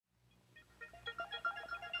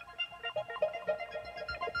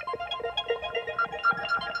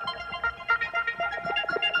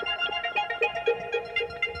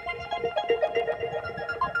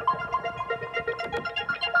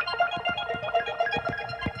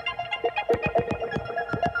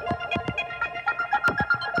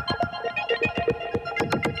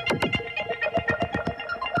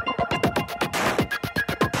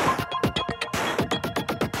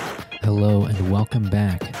welcome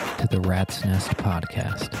back to the Rat's Nest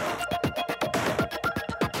podcast.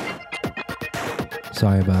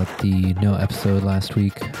 Sorry about the no episode last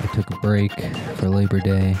week. I took a break for Labor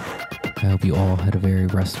Day. I hope you all had a very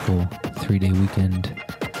restful 3-day weekend.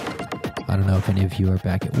 I don't know if any of you are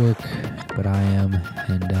back at work, but I am,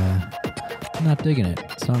 and I'm not digging it.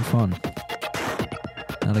 It's not fun.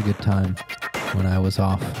 Not a good time when I was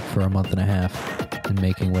off for a month and a half and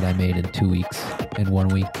making what I made in 2 weeks, in 1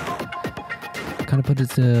 week. Kind of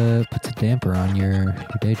puts a damper on your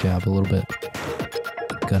day job a little bit.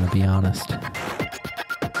 Gonna be honest.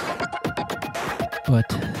 But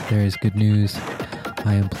there is good news.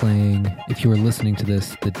 I am playing, if you are listening to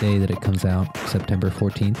this the day that it comes out, September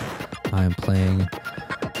 14th, I am playing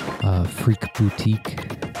Freak Boutique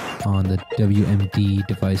on the WMD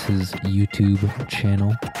Devices YouTube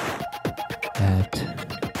channel at,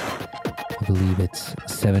 I believe it's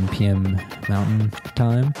 7 p.m. Mountain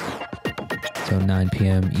Time, so 9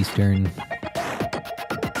 p.m. Eastern.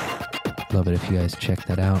 Love it if you guys check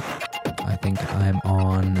that out. I think I'm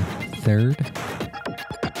on 3rd.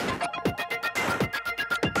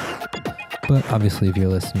 But obviously if you're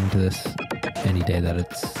listening to this any day that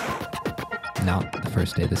it's not the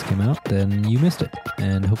first day this came out, then you missed it.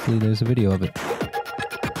 And hopefully there's a video of it.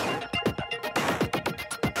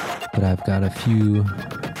 But I've got a few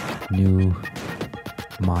new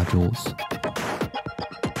modules.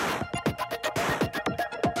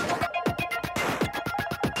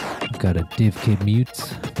 I've got a DivKit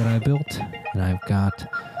Mutes that I built, and I've got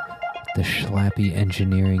the Schlappy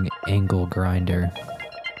Engineering Angle Grinder,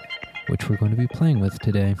 which we're going to be playing with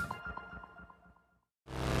today.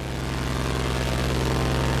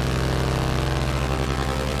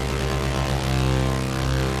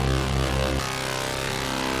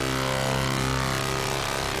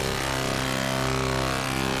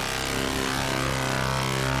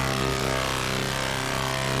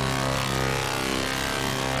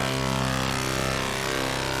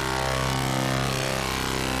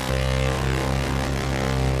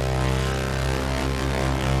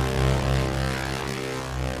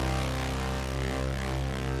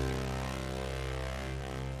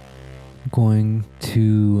 Going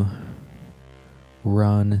to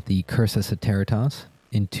run the Cursa Ceteritas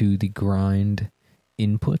into the grind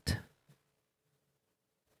input.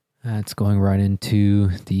 That's going right into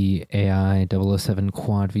the AI 007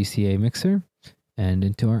 Quad VCA mixer and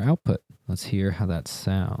into our output. Let's hear how that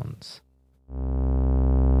sounds.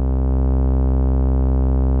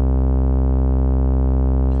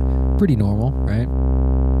 Pretty normal, right?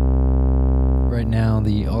 Right now,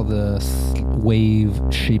 all the wave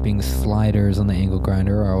shaping sliders on the angle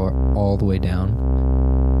grinder are all the way down.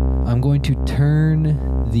 I'm going to turn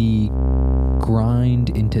the grind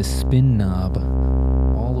into spin knob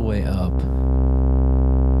all the way up.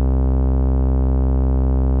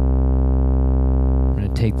 I'm going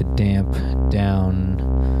to take the damp down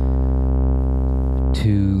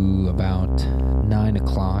to about 9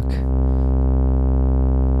 o'clock.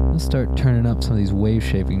 Let's start turning up some of these wave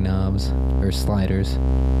shaping knobs, or sliders.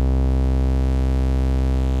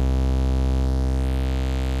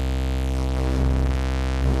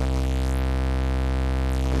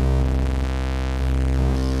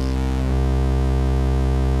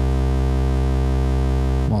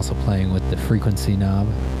 I'm also playing with the frequency knob.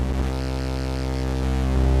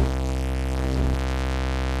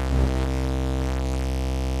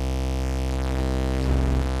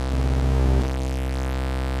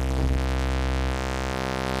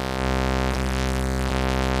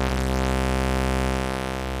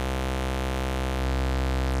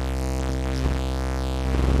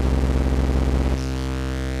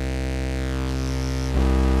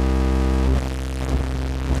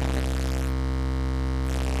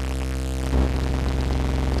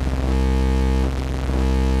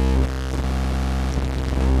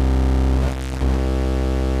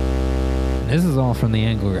 This is all from the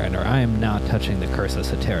angle grinder. I am not touching the Cursa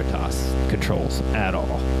Ceteritas controls at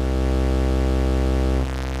all.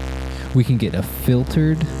 We can get a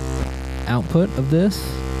filtered output of this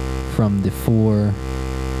from the 4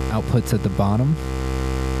 outputs at the bottom.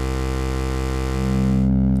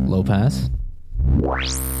 Low pass.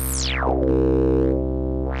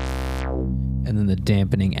 And then the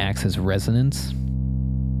dampening acts as resonance.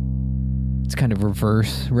 It's kind of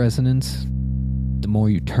reverse resonance. The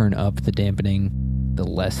more you turn up the dampening, the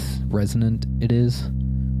less resonant it is.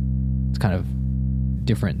 It's kind of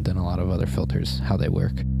different than a lot of other filters, how they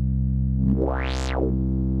work.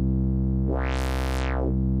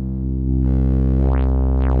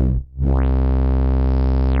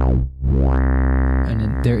 And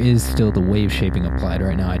then there is still the wave shaping applied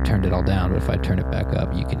right now. I turned it all down, but if I turn it back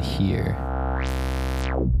up, you can hear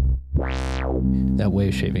That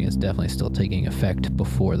wave shaping is definitely still taking effect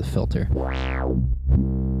before the filter.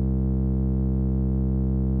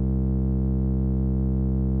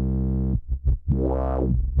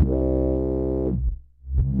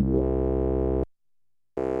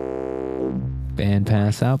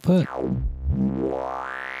 Bandpass output.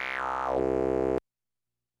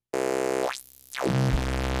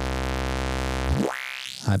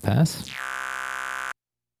 High pass.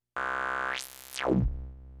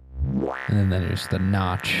 And then there's the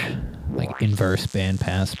notch, like inverse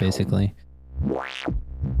bandpass, basically.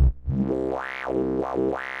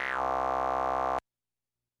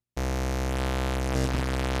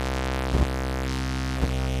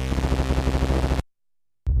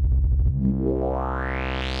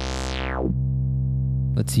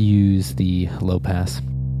 Let's use the low pass.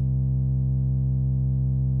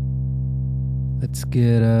 Let's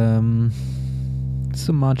get some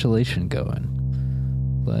modulation going.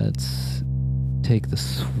 Let's take the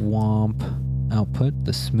swamp output,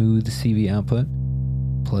 the smooth CV output,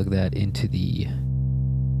 plug that into the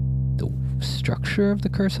structure of the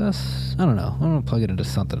Cursus. I don't know. I'm gonna plug it into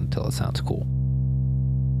something until it sounds cool.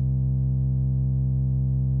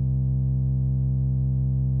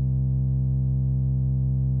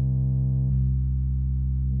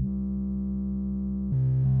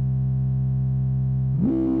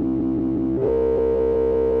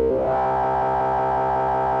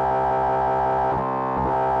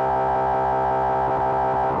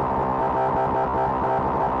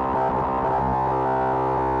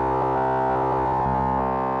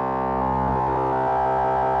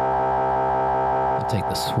 Take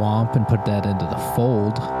the swamp and put that into the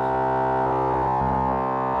fold.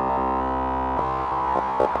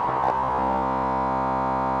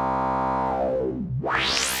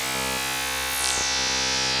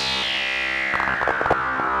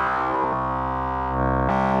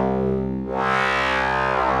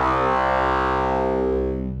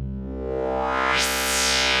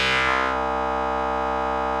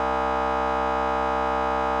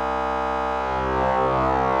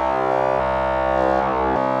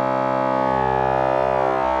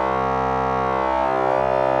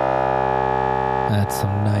 That's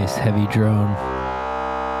some nice heavy drone.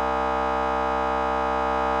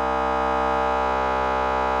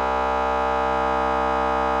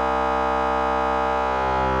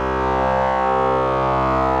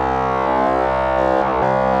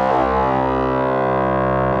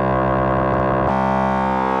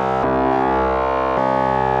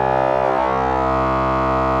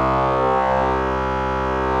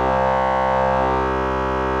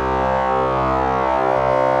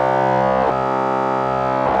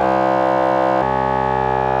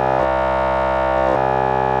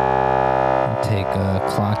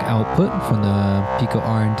 Clock output from the Pico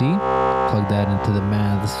R&D, plug that into the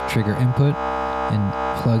Maths trigger input,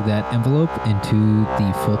 and plug that envelope into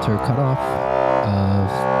the filter cutoff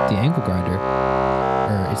of the angle grinder,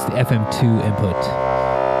 or it's the FM2 input.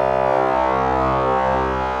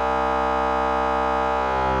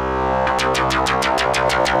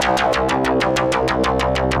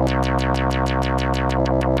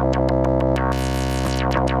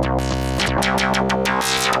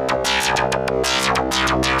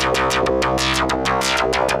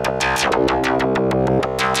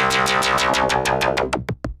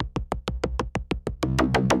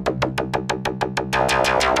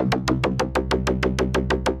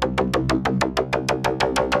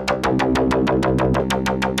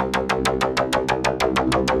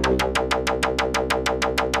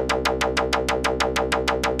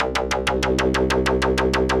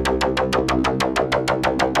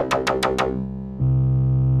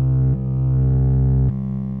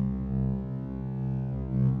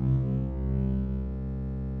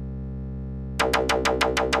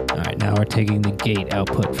 Now we're taking the gate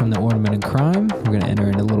output from the Ornament and Crime. We're going to enter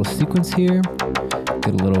in a little sequence here, get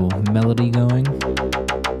a little melody going.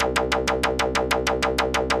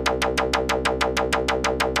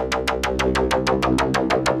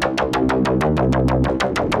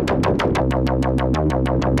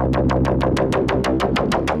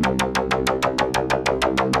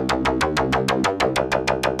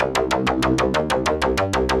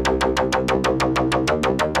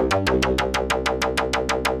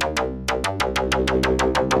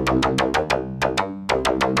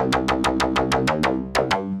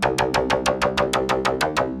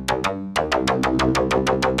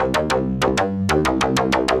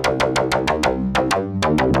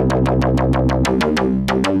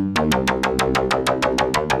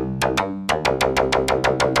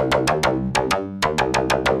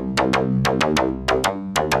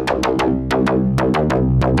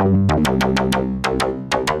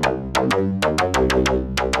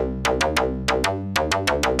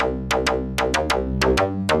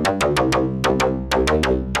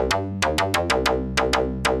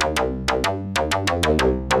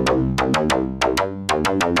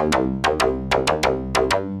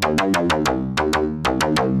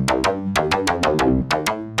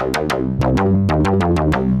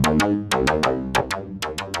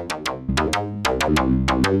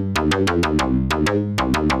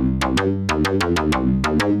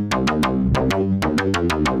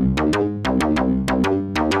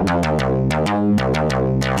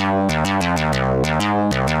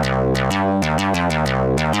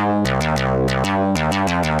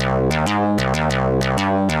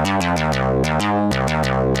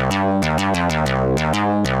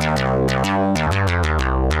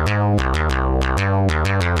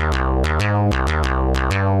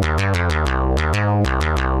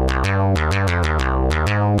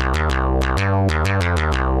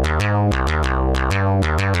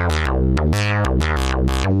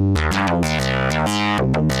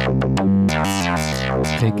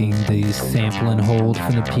 taking the sample and hold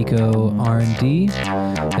from the Pico R&D,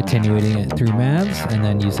 attenuating it through maths, and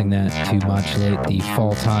then using that to modulate the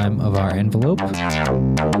fall time of our envelope.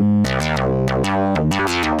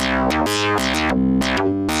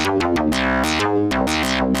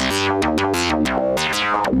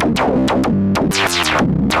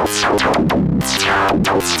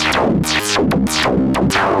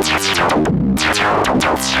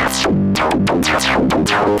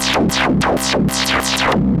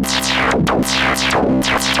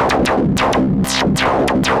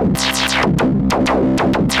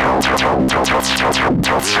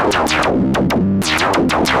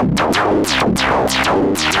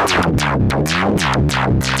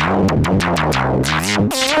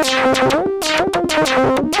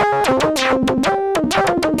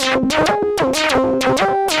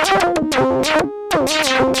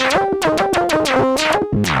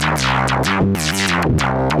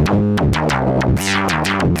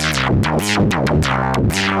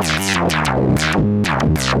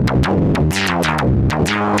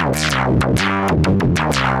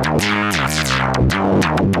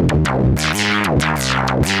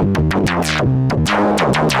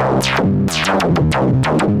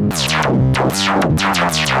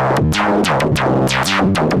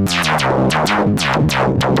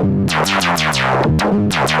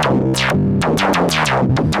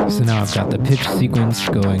 So now I've got the pitch sequence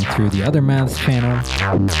going through the other maths channel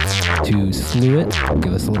to slew it,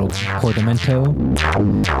 give us a little portamento,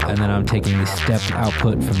 and then I'm taking the stepped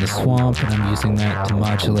output from the swamp and I'm using that to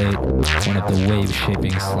modulate one of the wave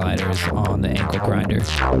shaping sliders on the ankle grinder.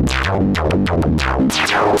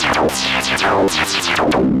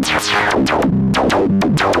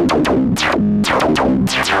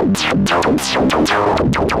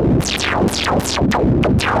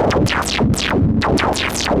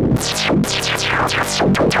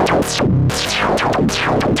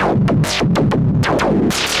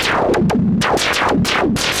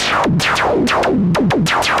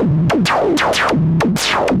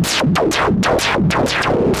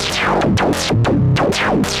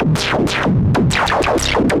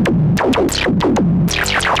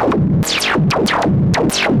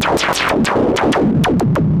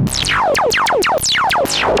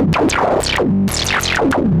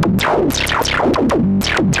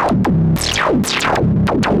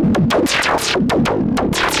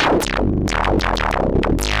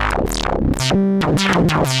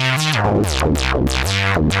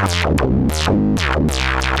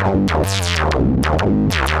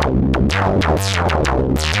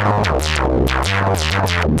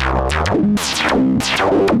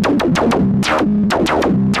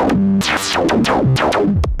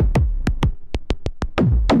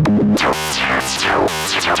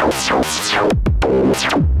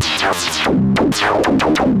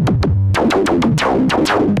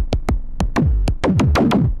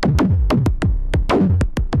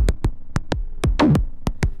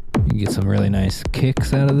 You get some really nice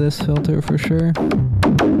kicks out of this filter for sure.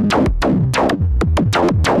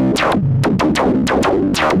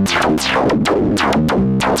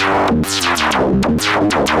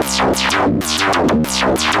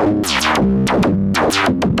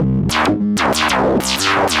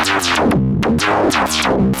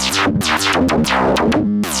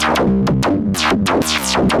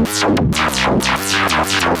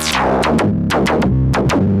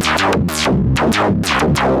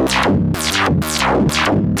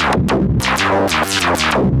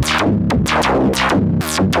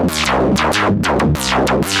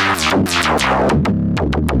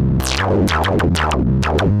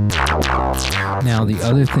 Now the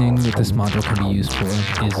other thing that this module can be used for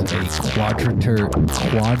is a quadrature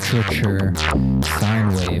sine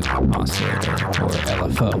wave oscillator, or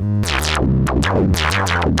LFO.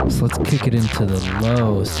 So let's kick it into the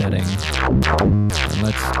low setting, and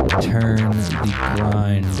let's turn the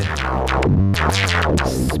grind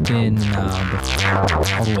spin knob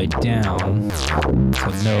all the way down, so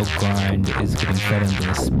no grind is getting fed into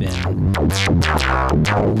the spin.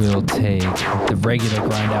 We'll take the regular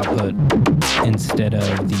grind output instead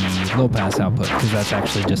of the low pass output, because that's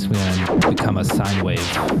actually just going to become a sine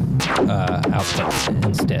wave output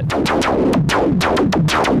instead.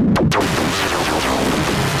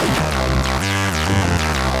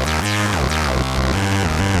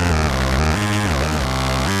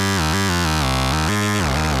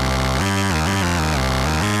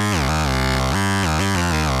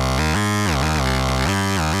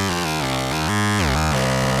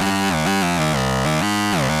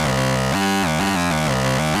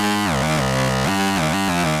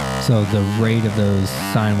 So the rate of those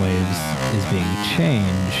sine waves is being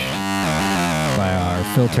changed by our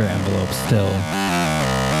filter envelope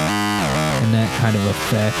still. And that kind of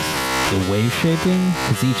affects the wave shaping,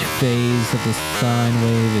 because each phase of the sine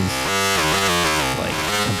wave is like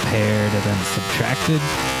compared and then subtracted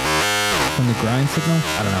from the grind signal.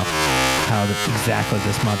 I don't know how exactly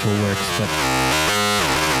this module works, but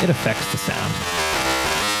it affects the sound.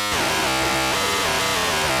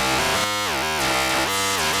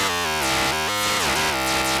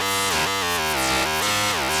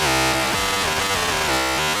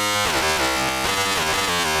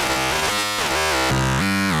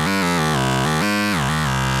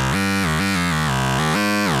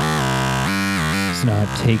 So now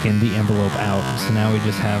I've taken the envelope out, so now we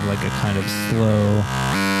just have like a kind of slow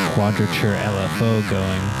quadrature LFO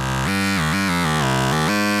going.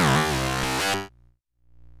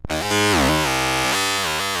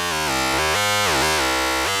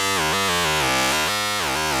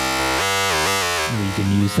 We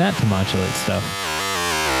can use that to modulate stuff.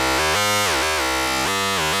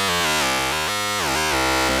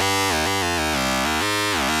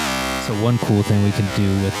 So one cool thing we can do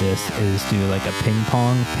with this is do like a ping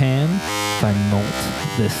pong pan. If I mult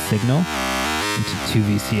this signal into 2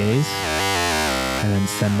 VCAs and then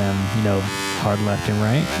send them, hard left and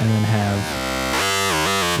right, and then have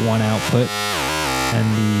one output and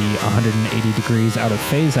the 180 degrees out of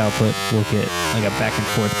phase output, we'll get like a back and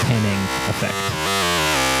forth panning effect.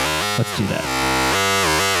 Let's do that.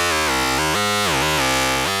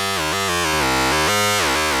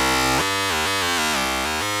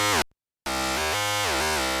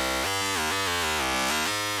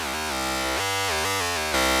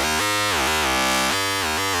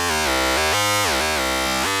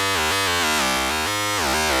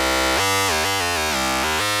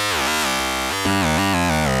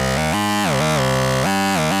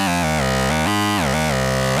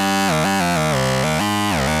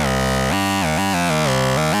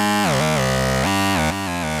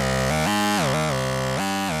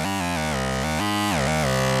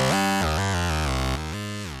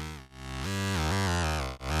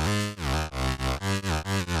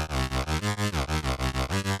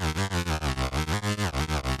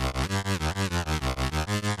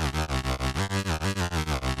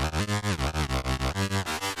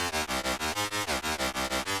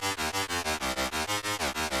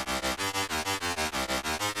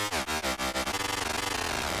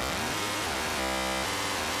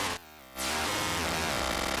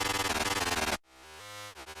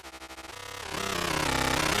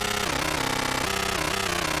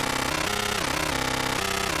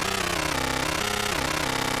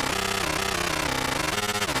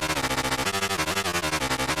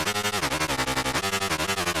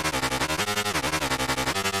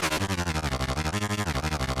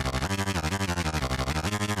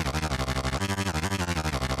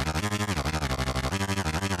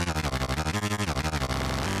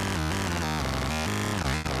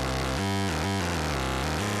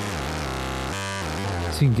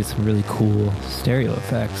 So you can get some really cool stereo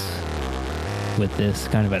effects with this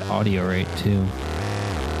kind of at audio rate too.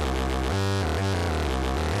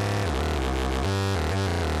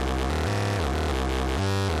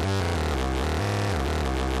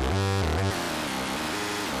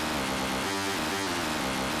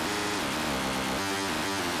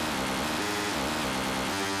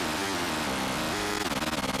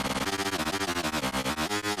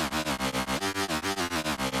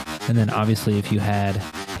 And then obviously if you had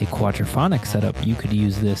a quadraphonic setup, you could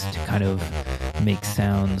use this to kind of make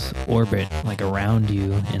sounds orbit like around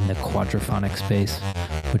you in the quadraphonic space,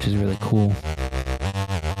 which is really cool.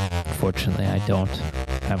 Unfortunately, I don't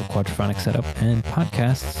have a quadraphonic setup, and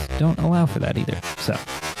podcasts don't allow for that either. So,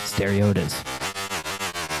 stereo it is.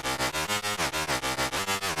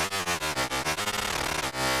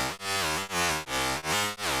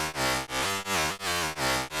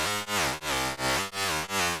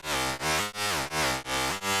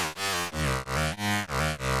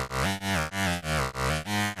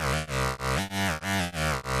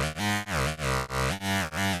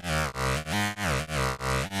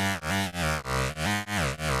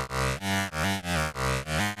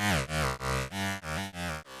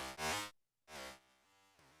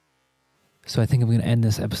 So I think I'm going to end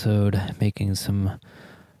this episode making some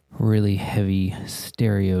really heavy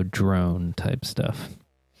stereo drone type stuff.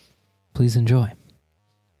 Please enjoy.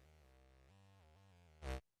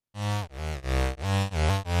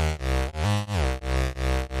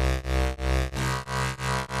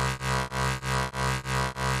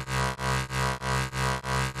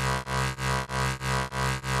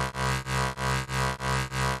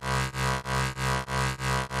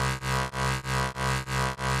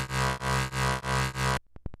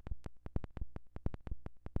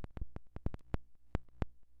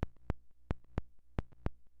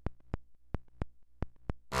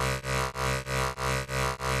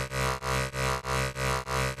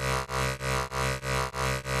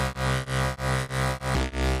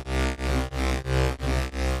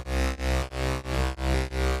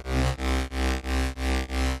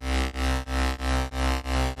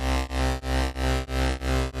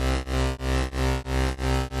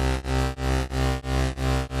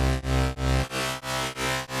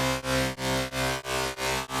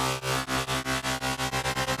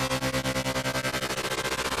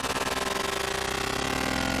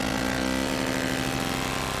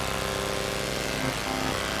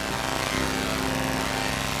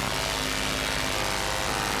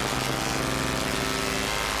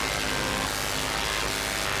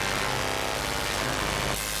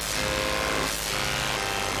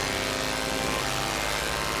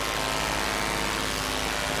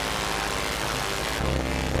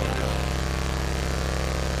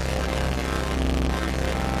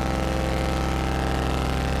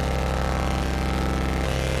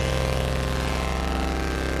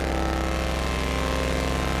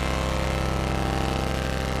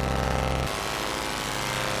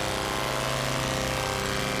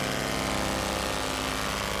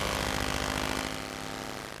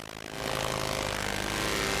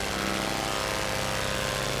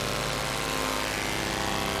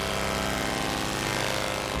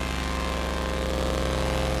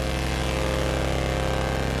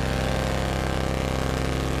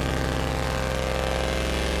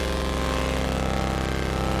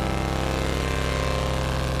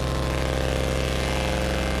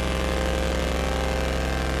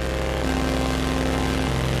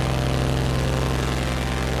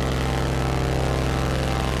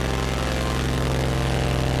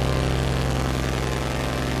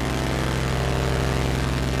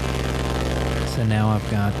 now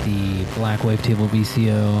I've got the black wavetable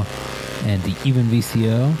VCO and the even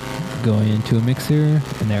VCO going into a mixer,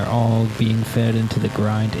 and they're all being fed into the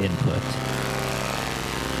grind input.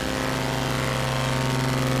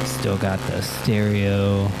 Still got the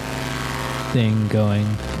stereo thing going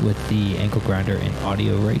with the ankle grinder and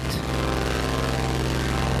audio rate.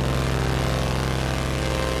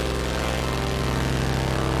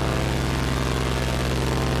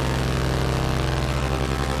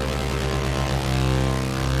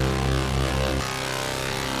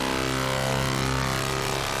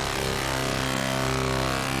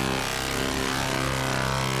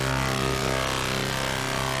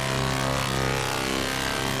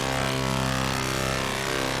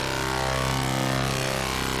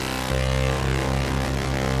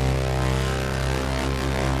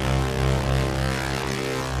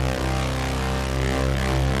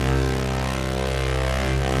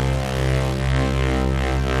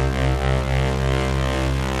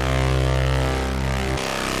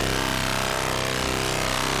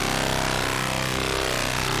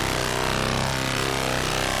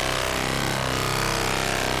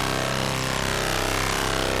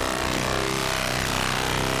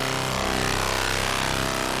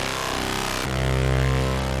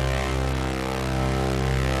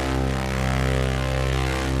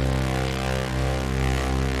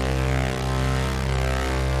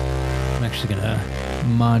 Actually gonna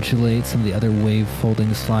modulate some of the other wave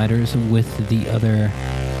folding sliders with the other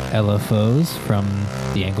LFOs from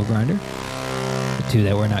the angle grinder, the two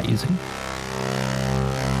that we're not using.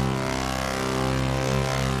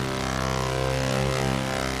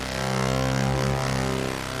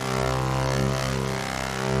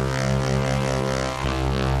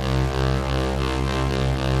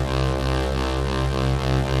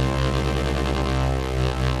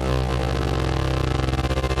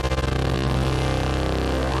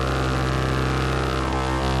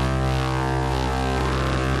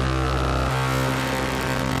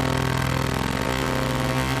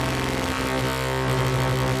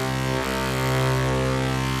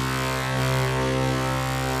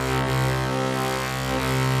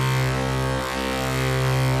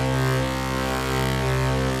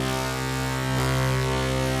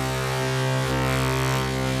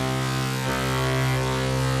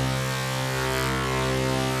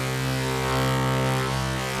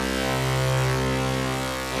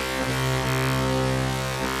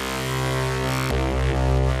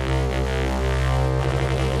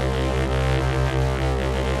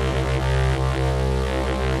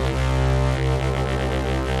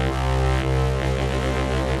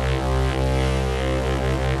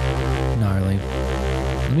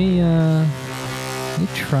 Let me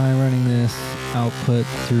try running this output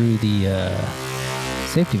through the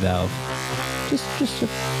safety valve,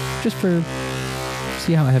 just for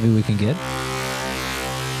see how heavy we can get.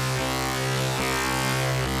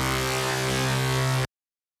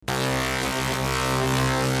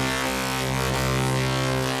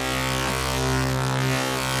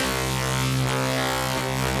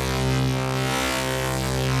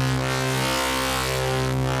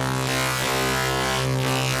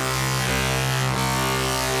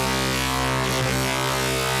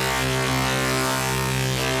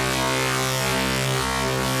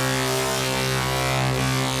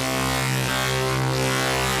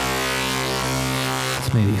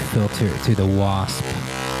 Maybe filter through the Wasp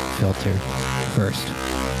filter first.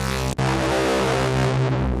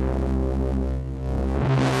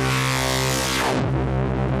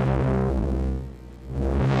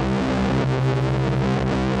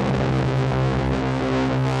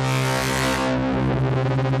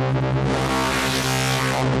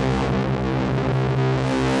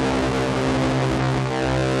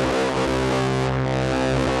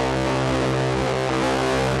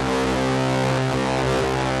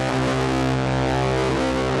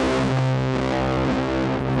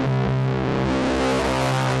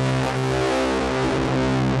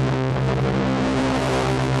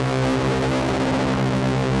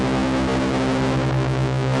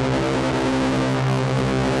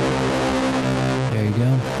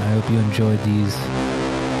 I hope you enjoyed these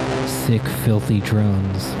sick, filthy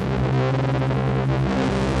drones.